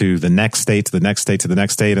to the next state, to the next state, to the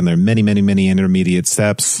next state. And there are many, many, many intermediate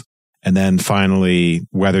steps. And then finally,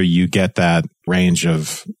 whether you get that range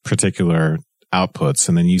of particular outputs.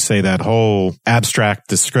 And then you say that whole abstract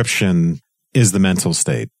description is the mental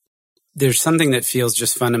state. There's something that feels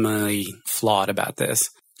just fundamentally flawed about this.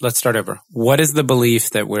 Let's start over. What is the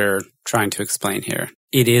belief that we're trying to explain here?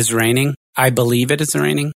 It is raining. I believe it is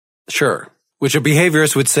raining. Sure. Which a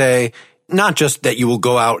behaviorist would say, not just that you will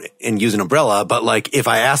go out and use an umbrella, but if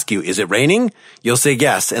I ask you, is it raining? You'll say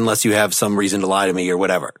yes, unless you have some reason to lie to me or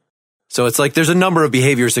whatever. So it's there's a number of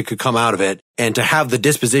behaviors that could come out of it. And to have the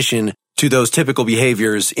disposition to those typical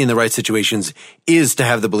behaviors in the right situations is to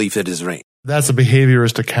have the belief that it is raining. That's a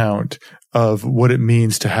behaviorist account of what it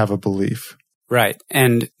means to have a belief. Right.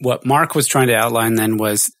 And what Mark was trying to outline then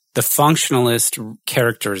was the functionalist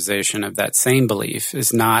characterization of that same belief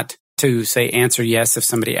is not to say answer yes if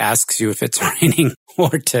somebody asks you if it's raining or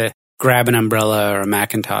to grab an umbrella or a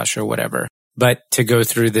Macintosh or whatever, but to go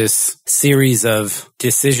through this series of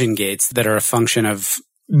decision gates that are a function of.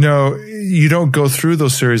 No, you don't go through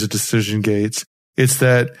those series of decision gates. It's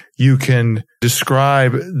that you can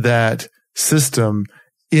describe that system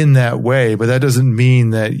in that way, but that doesn't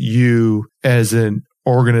mean that you as an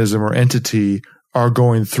organism or entity are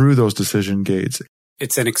going through those decision gates.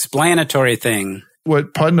 It's an explanatory thing.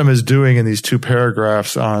 What Putnam is doing in these two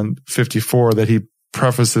paragraphs on 54 that he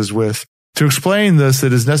prefaces with, to explain this,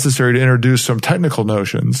 it is necessary to introduce some technical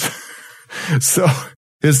notions. So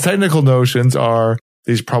his technical notions are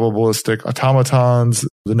these probabilistic automatons,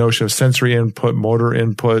 the notion of sensory input, motor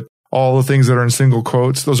input, all the things that are in single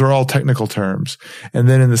quotes. Those are all technical terms. And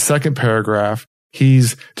then in the second paragraph,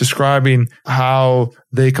 He's describing how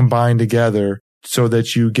they combine together so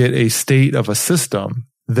that you get a state of a system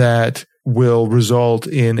that will result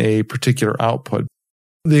in a particular output.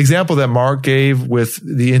 The example that Mark gave with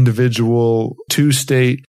the individual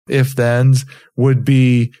two-state if-thens would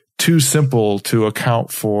be too simple to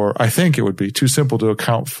account for. I think it would be too simple to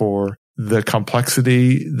account for the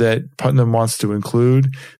complexity that Putnam wants to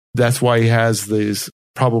include. That's why he has these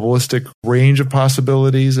probabilistic range of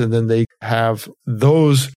possibilities, and then they have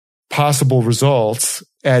those possible results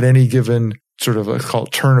at any given sort of, let's call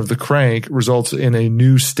it turn of the crank, results in a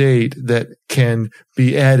new state that can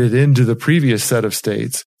be added into the previous set of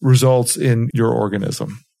states, results in your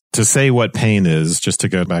organism. To say what pain is, just to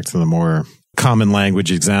go back to the more common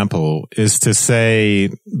language example, is to say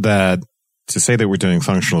that we're doing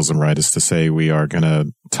functionalism right is to say we are going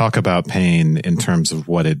to talk about pain in terms of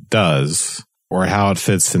what it does or how it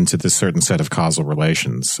fits into this certain set of causal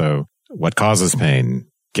relations. So what causes pain?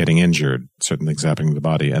 Getting injured, certain things happening to the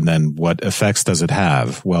body. And then what effects does it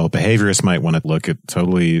have? Well, behaviorists might want to look at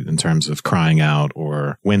totally in terms of crying out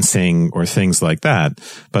or wincing or things like that.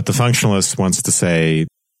 But the functionalist wants to say,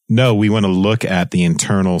 no, we want to look at the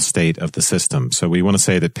internal state of the system. So we want to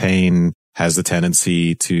say that pain has the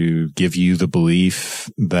tendency to give you the belief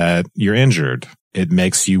that you're injured. It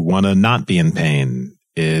makes you want to not be in pain.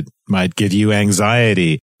 It might give you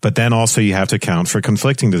anxiety. But then also you have to account for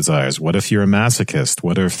conflicting desires. What if you're a masochist?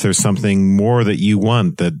 What if there's something more that you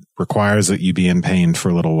want that requires that you be in pain for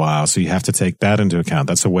a little while? So you have to take that into account.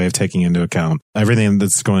 That's a way of taking into account everything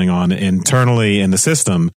that's going on internally in the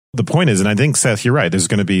system. The point is, and I think, Seth, you're right, there's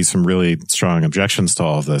going to be some really strong objections to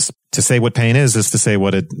all of this. To say what pain is to say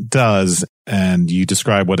what it does, and you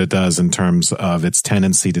describe what it does in terms of its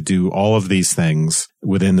tendency to do all of these things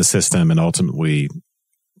within the system and ultimately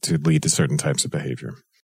to lead to certain types of behavior.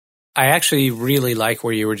 I actually really like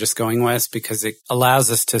where you were just going, Wes, because it allows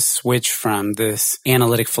us to switch from this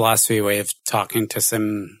analytic philosophy way of talking to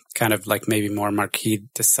some kind of like maybe more Marquis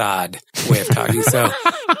de Sade way of talking. So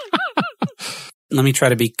let me try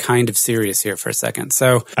to be kind of serious here for a second.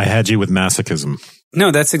 So I had you with masochism.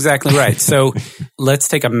 No, that's exactly right. So let's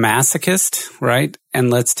take a masochist, right? And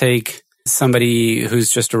let's take somebody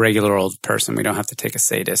who's just a regular old person. We don't have to take a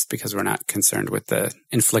sadist because we're not concerned with the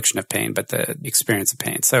infliction of pain, but the experience of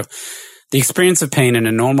pain. So the experience of pain in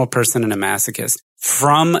a normal person and a masochist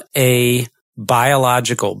from a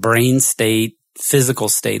biological brain state, physical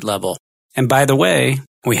state level. And by the way,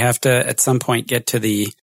 we have to at some point get to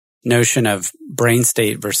the notion of brain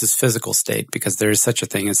state versus physical state, because there is such a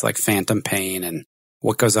thing as like phantom pain and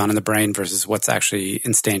what goes on in the brain versus what's actually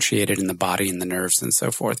instantiated in the body and the nerves and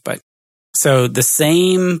so forth. But so the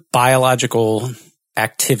same biological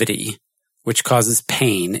activity, which causes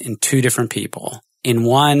pain in two different people. In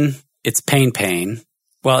one, it's pain.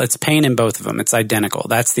 Well, it's pain in both of them. It's identical.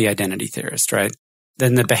 That's the identity theorist, right?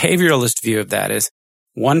 Then the behavioralist view of that is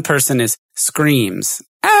one person screams,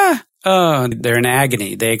 oh, they're in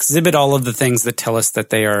agony. They exhibit all of the things that tell us that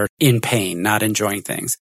they are in pain, not enjoying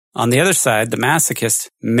things. On the other side, the masochist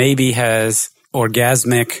maybe has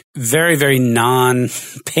orgasmic, very, very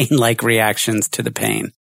non-pain-like reactions to the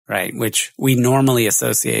pain, right? Which we normally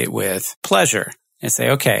associate with pleasure. And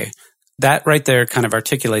say, okay, that right there kind of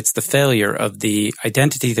articulates the failure of the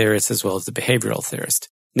identity theorist as well as the behavioral theorist.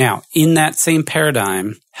 Now, in that same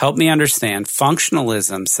paradigm, help me understand,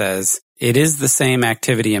 functionalism says it is the same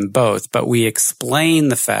activity in both, but we explain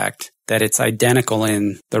the fact that it's identical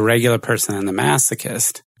in the regular person and the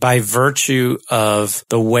masochist by virtue of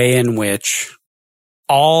the way in which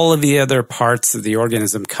all of the other parts of the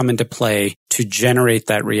organism come into play to generate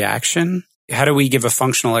that reaction. How do we give a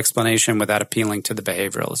functional explanation without appealing to the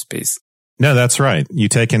behavioralist piece? No, that's right. You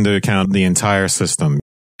take into account the entire system,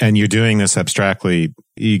 and you're doing this abstractly.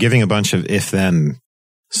 You're giving a bunch of if-then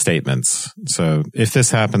statements. So if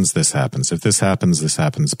this happens, this happens. If this happens, this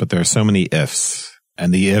happens. But there are so many ifs,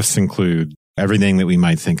 and the ifs include everything that we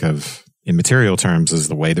might think of in material terms as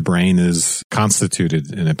the way the brain is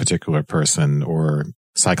constituted in a particular person, or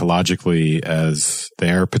psychologically as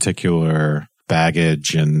their particular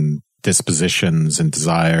baggage and dispositions and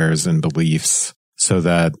desires and beliefs. So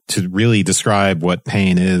that to really describe what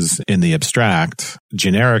pain is in the abstract,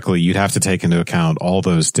 generically, you'd have to take into account all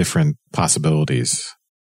those different possibilities.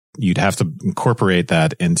 You'd have to incorporate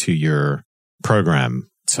that into your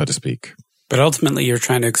program, so to speak. But ultimately, you're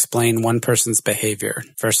trying to explain one person's behavior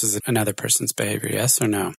versus another person's behavior, yes or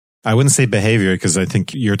no? I wouldn't say behavior, because I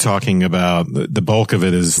think you're talking about the bulk of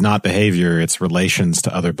it is not behavior. It's relations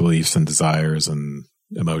to other beliefs and desires and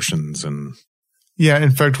emotions. And yeah,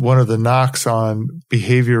 in fact, one of the knocks on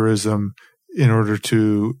behaviorism in order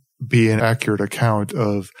to be an accurate account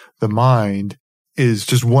of the mind is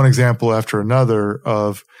just one example after another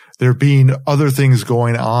of there being other things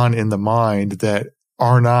going on in the mind that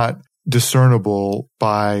are not discernible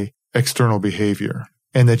by external behavior,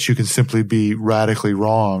 and that you can simply be radically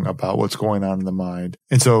wrong about what's going on in the mind.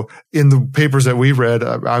 And so in the papers that we read,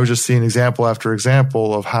 I was just seeing example after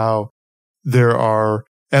example of how there are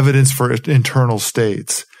evidence for internal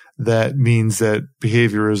states. That means that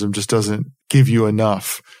behaviorism just doesn't give you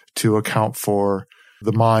enough to account for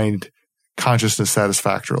the mind consciousness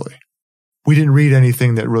satisfactorily. We didn't read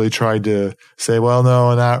anything that really tried to say, well,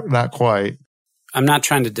 no, not quite. I'm not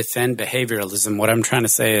trying to defend behavioralism. What I'm trying to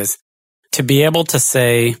say is to be able to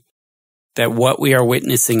say that what we are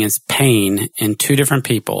witnessing is pain in two different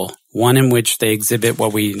people, one in which they exhibit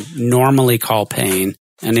what we normally call pain,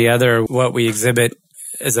 and the other what we exhibit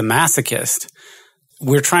as a masochist.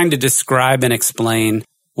 We're trying to describe and explain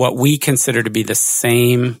what we consider to be the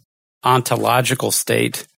same ontological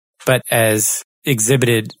state, but as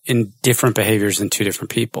exhibited in different behaviors in two different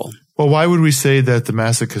people. Well, why would we say that the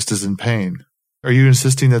masochist is in pain? Are you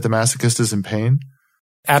insisting that the masochist is in pain?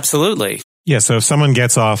 Absolutely. Yeah, so if someone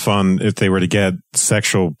gets off on, if they were to get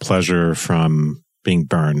sexual pleasure from being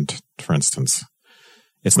burned, for instance,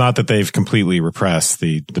 it's not that they've completely repressed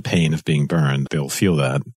the pain of being burned. They'll feel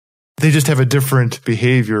that. They just have a different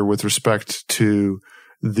behavior with respect to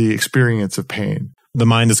the experience of pain. The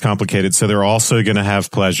mind is complicated, so they're also going to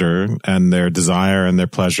have pleasure, and their desire and their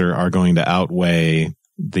pleasure are going to outweigh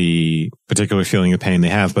the particular feeling of pain they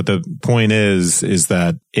have. But the point is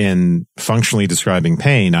that in functionally describing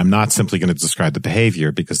pain, I'm not simply going to describe the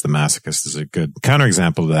behavior, because the masochist is a good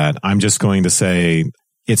counterexample of that. I'm just going to say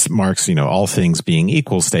it's Mark's, all things being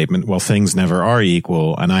equal statement. Well, things never are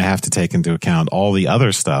equal, and I have to take into account all the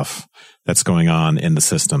other stuff that's going on in the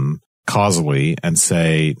system causally and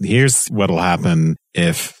say, here's what'll happen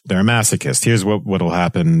if they're a masochist. Here's what'll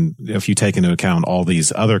happen if you take into account all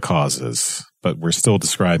these other causes, but we're still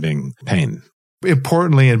describing pain.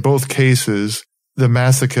 Importantly, in both cases, the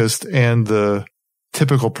masochist and the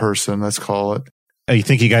typical person, let's call it. I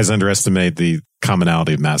think you guys underestimate the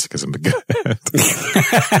commonality of masochism.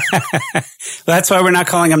 That's why we're not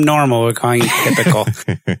calling him normal. We're calling him typical.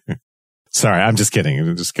 Sorry, I'm just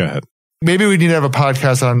kidding. Just go ahead. Maybe we need to have a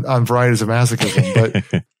podcast on varieties of masochism,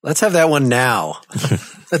 but let's have that one now.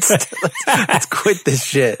 Let's quit this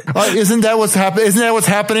shit. Isn't that what's happening? Isn't that what's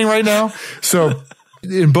happening right now? So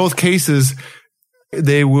in both cases,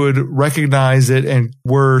 they would recognize it, and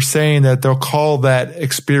we're saying that they'll call that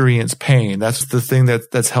experience pain. That's the thing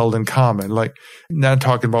that's held in common. Like, not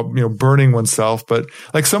talking about, burning oneself, but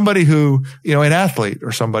like somebody who, an athlete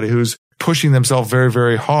or somebody who's pushing themselves very,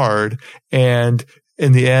 very hard and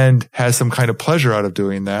in the end has some kind of pleasure out of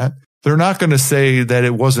doing that. They're not going to say that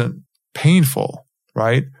it wasn't painful,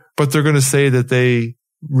 right? But they're going to say that they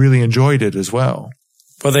really enjoyed it as well.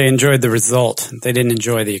 Well, they enjoyed the result. They didn't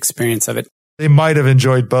enjoy the experience of it. They might have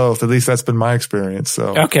enjoyed both. At least that's been my experience.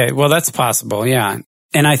 So okay, well, that's possible. Yeah.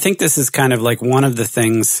 And I think this is kind of like one of the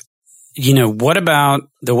things, what about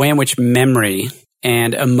the way in which memory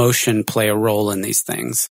and emotion play a role in these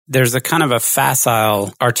things? There's a kind of a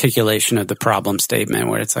facile articulation of the problem statement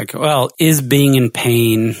where it's like, well, is being in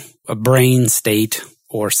pain a brain state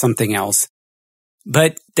or something else?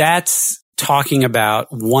 But that's talking about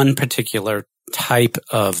one particular type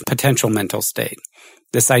of potential mental state.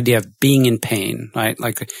 This idea of being in pain, right?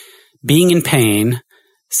 Like being in pain,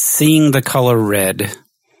 seeing the color red,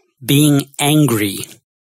 being angry,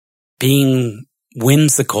 being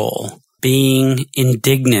whimsical, being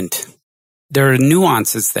indignant. There are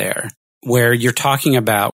nuances there where you're talking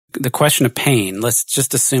about the question of pain. Let's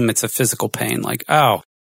just assume it's a physical pain. Like,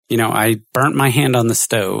 I burnt my hand on the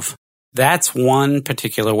stove. That's one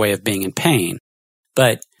particular way of being in pain.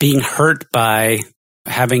 But being hurt by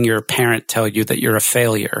having your parent tell you that you're a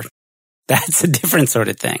failure, that's a different sort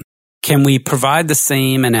of thing. Can we provide the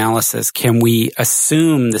same analysis? Can we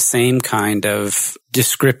assume the same kind of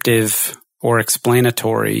descriptive or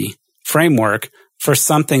explanatory framework for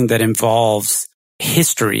something that involves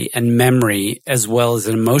history and memory as well as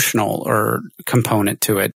an emotional or component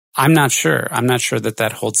to it? I'm not sure. I'm not sure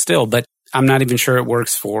that holds still, but I'm not even sure it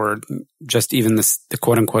works for just even the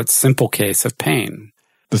quote unquote simple case of pain.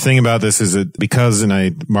 The thing about this is that because,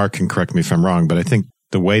 and Mark can correct me if I'm wrong, but I think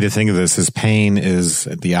the way to think of this is pain is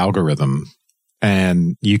the algorithm,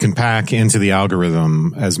 and you can pack into the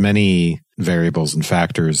algorithm as many variables and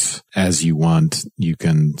factors as you want. You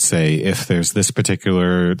can say, if there's this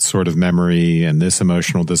particular sort of memory and this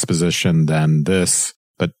emotional disposition, then this,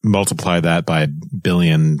 but multiply that by 1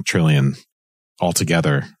 billion trillion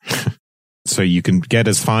altogether. So you can get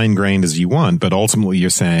as fine-grained as you want, but ultimately you're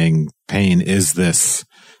saying pain is this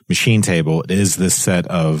machine table. It is this set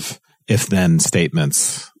of if-then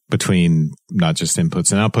statements between not just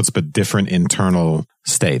inputs and outputs, but different internal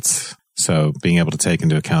states. So being able to take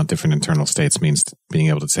into account different internal states means being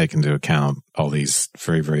able to take into account all these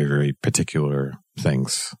very, very, very particular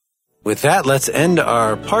things. With that, let's end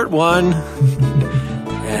our part 1.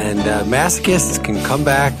 And masochists can come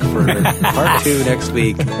back for part 2 next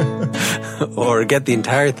week. Or get the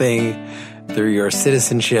entire thing through your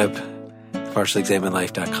citizenship.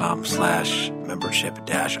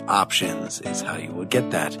 partiallyexaminedlife.com/membership-options is how you would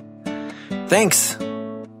get that. Thanks.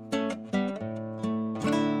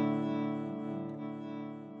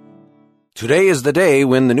 Today is the day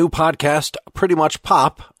when the new podcast, Pretty Much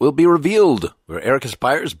Pop, will be revealed, where Erica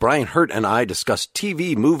Spires, Brian Hurt, and I discuss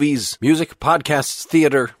TV, movies, music, podcasts,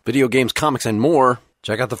 theater, video games, comics, and more.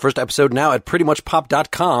 Check out the first episode now at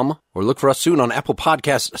prettymuchpop.com, or look for us soon on Apple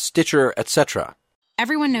Podcasts, Stitcher, etc.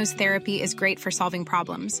 Everyone knows therapy is great for solving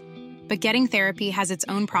problems, but getting therapy has its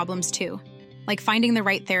own problems too, like finding the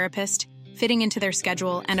right therapist, fitting into their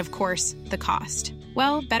schedule, and of course, the cost.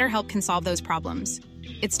 Well, BetterHelp can solve those problems.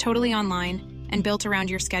 It's totally online and built around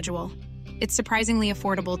your schedule. It's surprisingly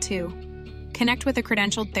affordable too. Connect with a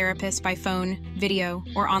credentialed therapist by phone, video,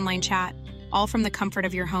 or online chat, all from the comfort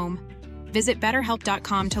of your home. Visit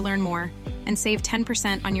BetterHelp.com to learn more and save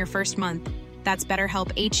 10% on your first month. That's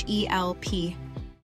BetterHelp, H-E-L-P.